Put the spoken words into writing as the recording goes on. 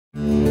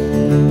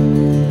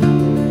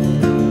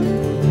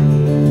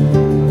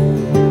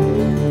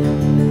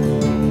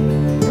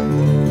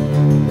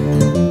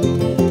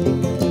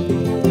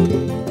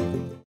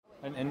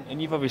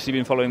obviously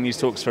been following these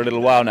talks for a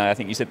little while now. I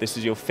think you said this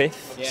is your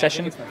fifth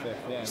session. I think it's my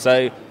fifth, yeah.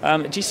 So,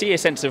 do you see a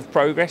sense of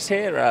progress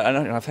here?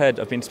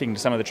 I've been speaking to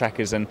some of the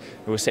trackers, and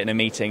we were sitting in a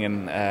meeting,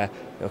 and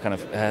they'll kind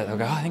of they'll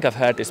go, I think I've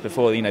heard this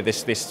before. You know,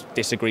 this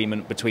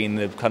disagreement between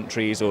the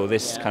countries, or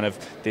this kind of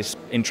this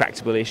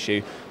intractable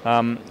issue.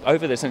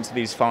 Over the sense of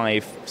these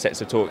 5 sets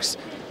of talks,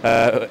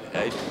 are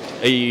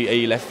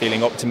you left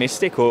feeling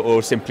optimistic,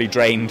 or simply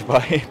drained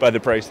by the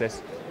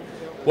process?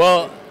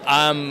 Well,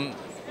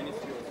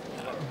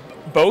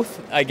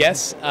 both, I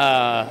guess.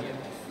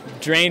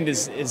 Drained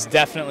is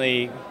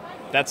definitely,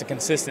 that's a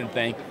consistent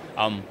thing.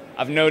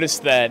 I've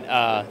noticed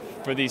that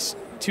for these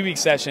 2-week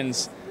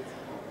sessions,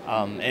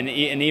 and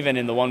even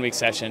in the 1-week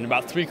session,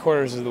 about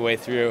 3/4 of the way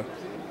through,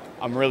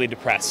 I'm really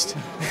depressed.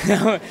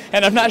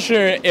 And I'm not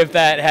sure if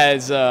that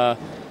has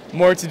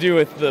more to do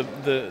with the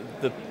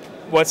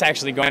what's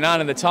actually going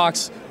on in the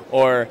talks,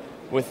 or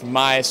with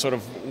my sort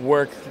of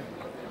work,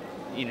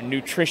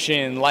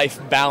 nutrition, life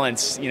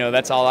balance,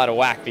 that's all out of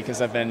whack,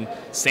 because I've been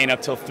staying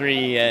up till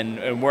 3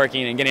 and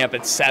working and getting up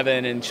at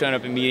 7 and showing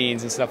up in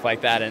meetings and stuff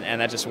like that,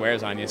 and that just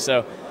wears on you.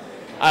 So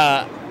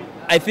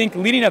I think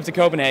leading up to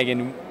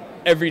Copenhagen,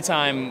 every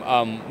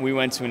time we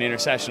went to an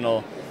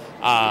intersessional,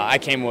 I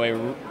came away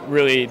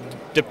really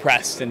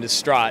depressed and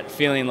distraught,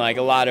 feeling like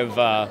a lot of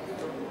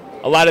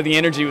the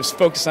energy was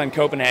focused on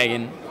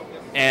Copenhagen,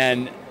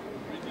 and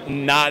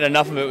not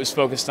enough of it was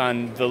focused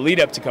on the lead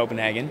up to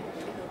Copenhagen.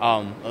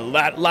 A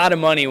lot of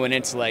money went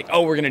into like,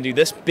 oh, we're going to do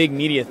this big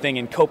media thing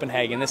in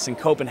Copenhagen, this in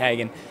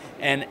Copenhagen,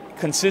 and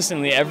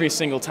consistently every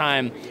single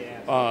time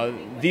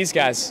these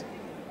guys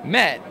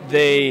met,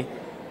 they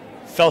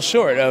fell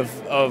short of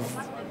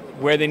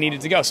where they needed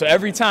to go. So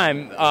every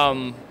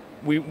time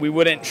we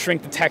wouldn't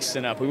shrink the text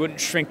enough, we wouldn't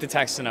shrink the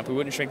text enough, we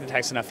wouldn't shrink the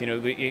text enough.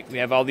 We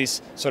have all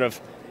these sort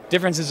of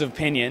differences of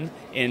opinion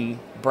in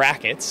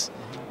brackets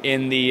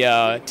in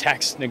the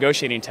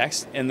negotiating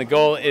text, and the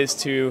goal is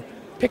to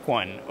pick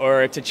one,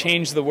 or to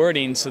change the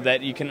wording so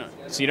that you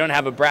don't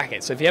have a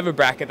bracket. So if you have a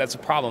bracket, that's a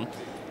problem.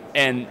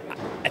 And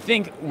I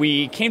think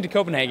we came to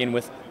Copenhagen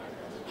with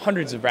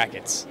hundreds of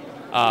brackets,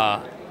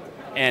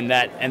 and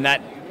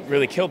that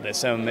really killed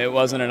this. It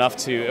wasn't enough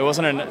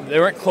they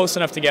weren't close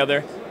enough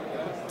together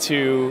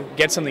to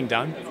get something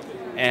done,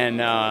 and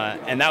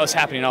that was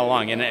happening all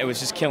along, and it was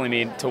just killing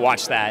me to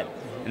watch that,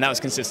 and that was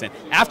consistent.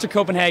 After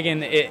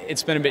Copenhagen,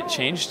 it's been a bit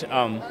changed.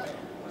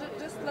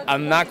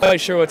 I'm not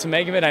quite sure what to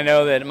make of it. I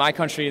know that my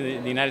country,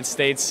 the United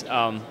States,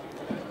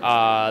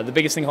 the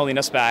biggest thing holding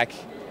us back,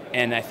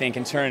 and I think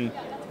in turn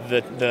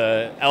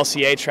the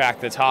LCA track,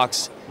 the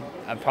talks,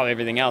 probably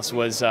everything else,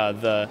 was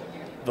the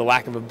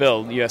lack of a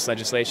bill, U.S.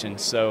 legislation.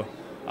 So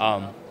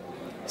I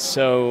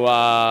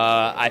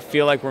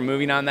feel like we're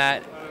moving on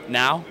that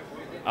now.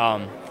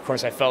 Of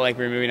course, I felt like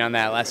we were moving on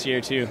that last year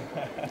too,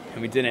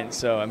 and we didn't.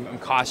 So I'm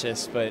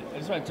cautious. But I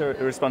just wanted to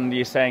respond to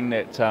you saying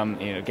that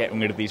getting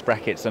rid of these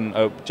brackets. And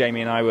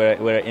Jamie and I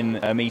were in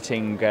a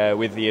meeting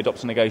with the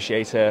Adoption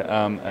Negotiator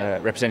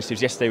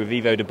representatives yesterday with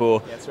Ivo de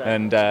Boer, right.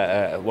 And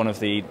one of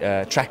the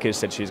trackers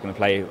said she was going to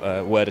play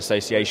word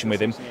association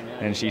with him,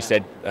 and she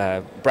said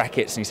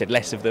brackets, and he said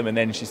less of them, and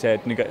then she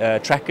said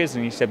trackers,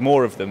 and he said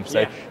more of them.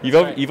 So you've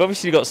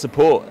obviously got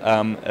support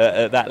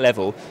at that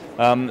level.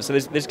 So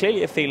there's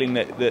clearly a feeling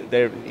that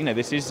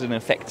this is an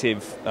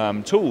effective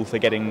tool for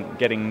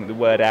getting the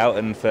word out,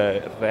 and for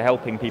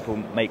helping people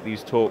make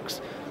these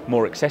talks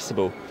more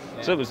accessible.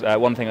 So that was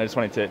one thing I just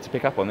wanted to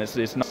pick up on. It's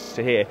nice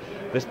to hear.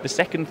 The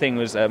second thing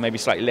was maybe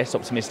slightly less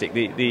optimistic.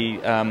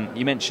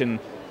 You mentioned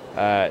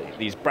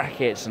these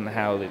brackets and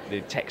how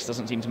the text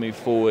doesn't seem to move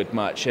forward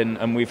much,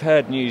 and we've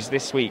heard news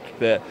this week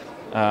that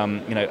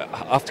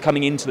after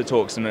coming into the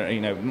talks, and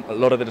a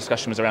lot of the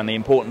discussion was around the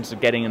importance of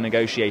getting a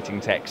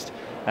negotiating text,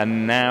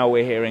 and now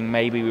we're hearing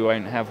maybe we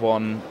won't have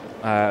one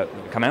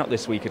come out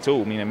this week at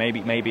all.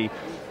 Maybe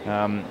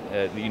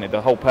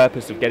the whole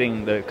purpose of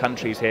getting the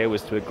countries here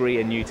was to agree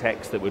a new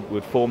text that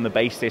would form the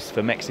basis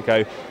for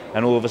Mexico,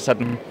 and all of a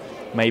sudden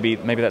maybe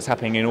that's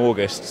happening in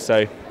August.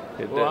 So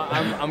well,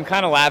 I'm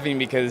kind of laughing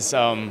because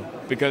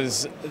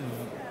the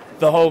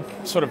whole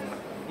sort of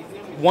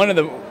one of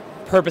the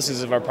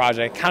purposes of our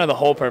project, kind of the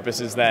whole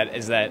purpose is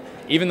that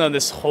even though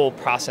this whole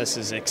process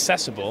is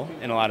accessible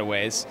in a lot of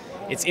ways,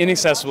 it's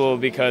inaccessible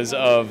because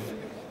of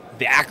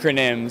the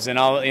acronyms and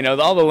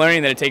all the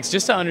learning that it takes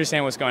just to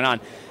understand what's going on.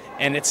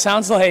 And it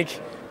sounds like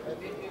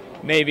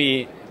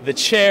maybe the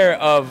chair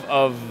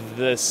of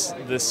this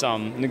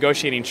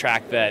negotiating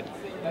track that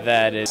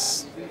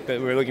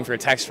we're looking for a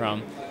text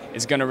from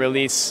is going to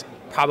release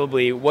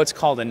probably what's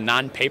called a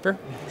non-paper.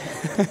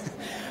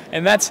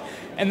 And that's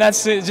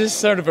just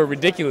sort of a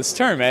ridiculous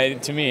term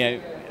to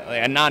me.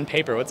 Like a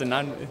non-paper. What's a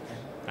non?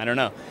 I don't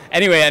know.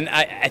 Anyway, and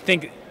I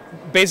think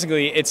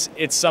basically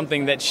it's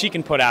something that she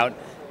can put out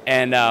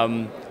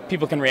and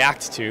people can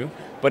react to,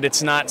 but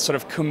it's not sort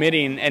of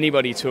committing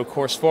anybody to a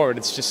course forward.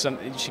 It's just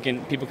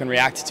something people can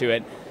react to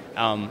it.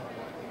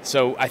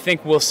 So I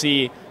think we'll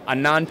see a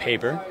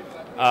non-paper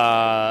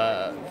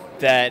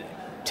that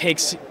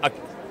takes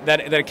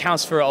that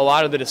accounts for a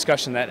lot of the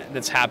discussion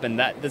that's happened,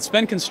 that's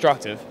been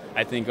constructive.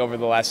 I think, over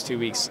the last 2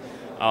 weeks.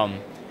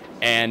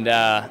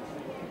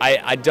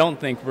 I don't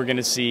think we're going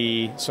to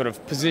see sort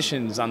of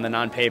positions on the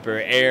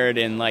non-paper aired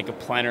in like a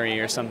plenary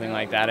or something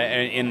like that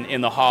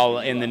in the hall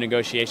in the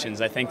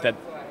negotiations. I think that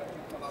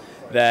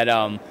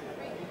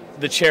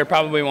the chair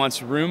probably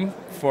wants room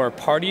for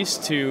parties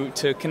to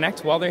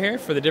connect while they're here,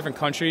 for the different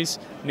countries'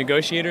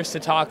 negotiators to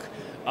talk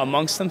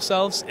amongst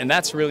themselves, and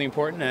that's really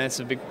important, and it's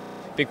a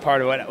big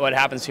part of what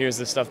happens here is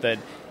the stuff that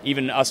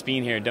even us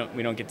being here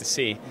we don't get to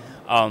see.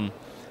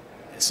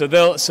 So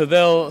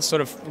they'll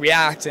sort of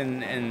react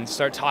and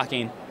start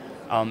talking,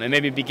 and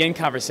maybe begin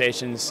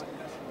conversations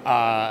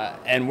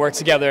and work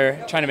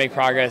together, trying to make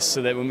progress,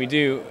 so that when we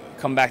do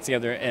come back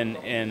together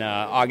in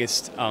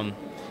August,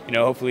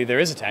 hopefully there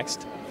is a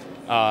text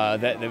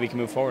that we can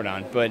move forward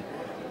on. But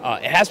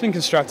it has been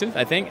constructive,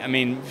 I think. I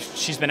mean,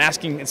 she's been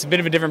asking, it's a bit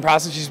of a different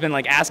process. She's been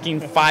like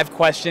asking 5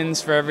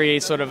 questions for every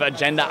sort of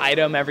agenda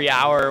item every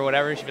hour or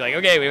whatever. She'd be like,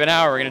 okay, we have an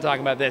hour, we're going to talk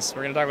about this,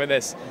 we're going to talk about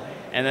this.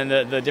 And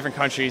then the different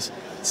countries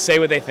say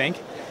what they think.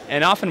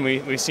 And often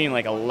we've seen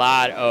like a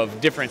lot of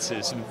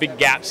differences, some big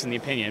gaps in the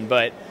opinion,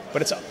 but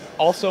it's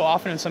also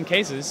often in some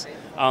cases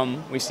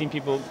we've seen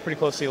people pretty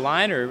closely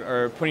aligned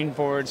or putting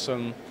forward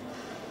some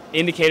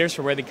indicators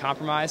for where they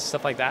compromise,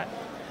 stuff like that.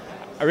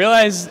 I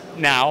realize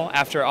now,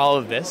 after all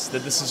of this,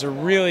 that this is a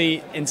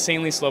really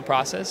insanely slow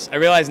process. I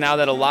realize now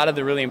that a lot of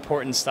the really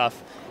important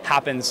stuff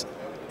happens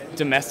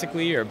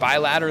domestically or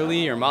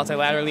bilaterally or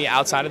multilaterally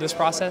outside of this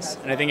process,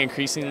 and I think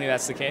increasingly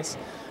that's the case.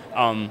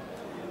 And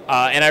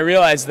I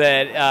realize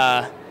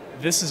that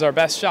this is our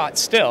best shot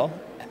still,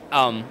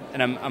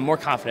 and I'm more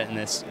confident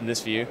in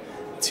this view,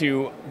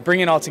 to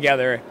bring it all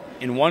together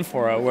in one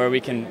forum where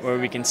we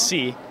can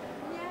see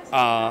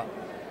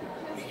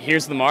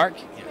here's the mark,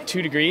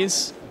 2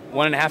 degrees,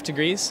 1.5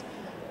 degrees.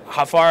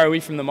 How far are we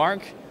from the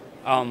mark?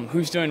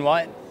 Who's doing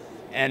what?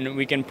 And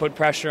we can put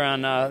pressure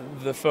on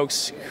the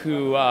folks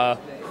who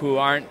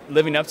aren't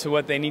living up to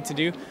what they need to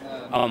do,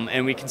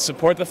 and we can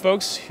support the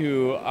folks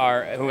who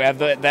have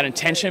that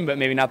intention but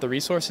maybe not the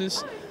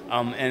resources,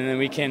 and then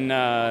we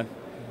can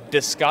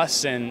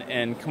discuss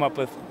and come up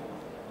with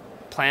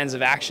plans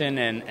of action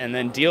and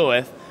then deal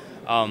with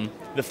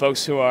the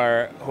folks who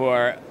are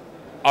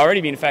already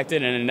being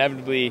affected and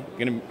inevitably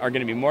are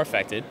going to be more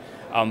affected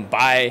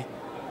by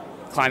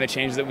climate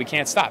change that we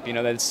can't stop,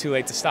 that it's too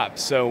late to stop.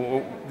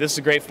 So this is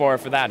a great forum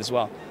for that as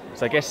well.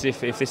 So I guess if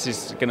this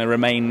is going to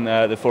remain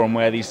the forum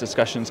where these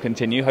discussions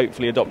continue,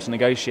 hopefully Adopt a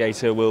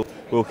Negotiator will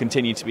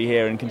continue to be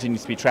here and continue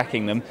to be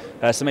tracking them.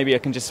 So maybe I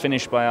can just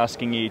finish by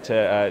asking you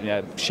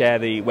to share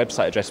the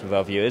website address with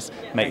our viewers,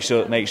 make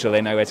sure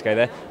they know where to go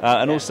there.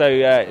 And also,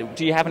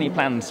 do you have any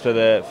plans for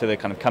the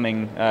kind of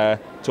coming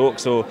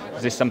talks, or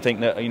is this something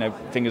that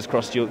fingers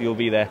crossed you'll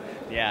be there?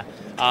 Yeah,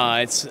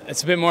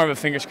 it's a bit more of a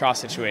fingers crossed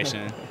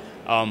situation.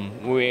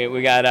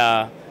 We got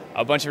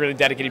a bunch of really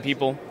dedicated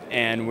people,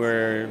 and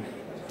we're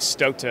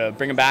stoked to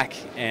bring them back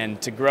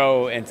and to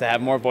grow and to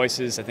have more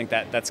voices. I think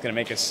that's going to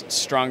make us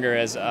stronger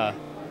as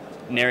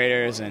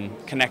narrators and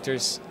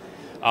connectors.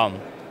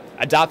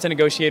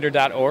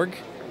 Adoptanegotiator.org.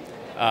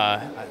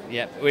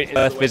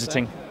 Worth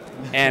visiting.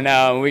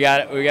 And we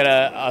got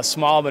a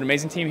small but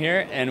amazing team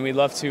here, and we'd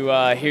love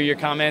to hear your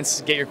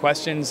comments, get your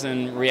questions,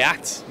 and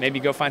react.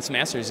 Maybe go find some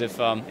answers if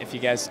you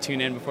guys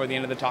tune in before the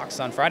end of the talks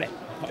on Friday.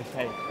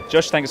 Okay.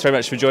 Josh, thanks very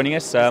much for joining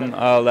us.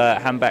 I'll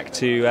hand back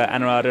to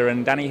Anuradha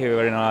and Danny, who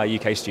are in our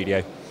UK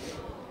studio.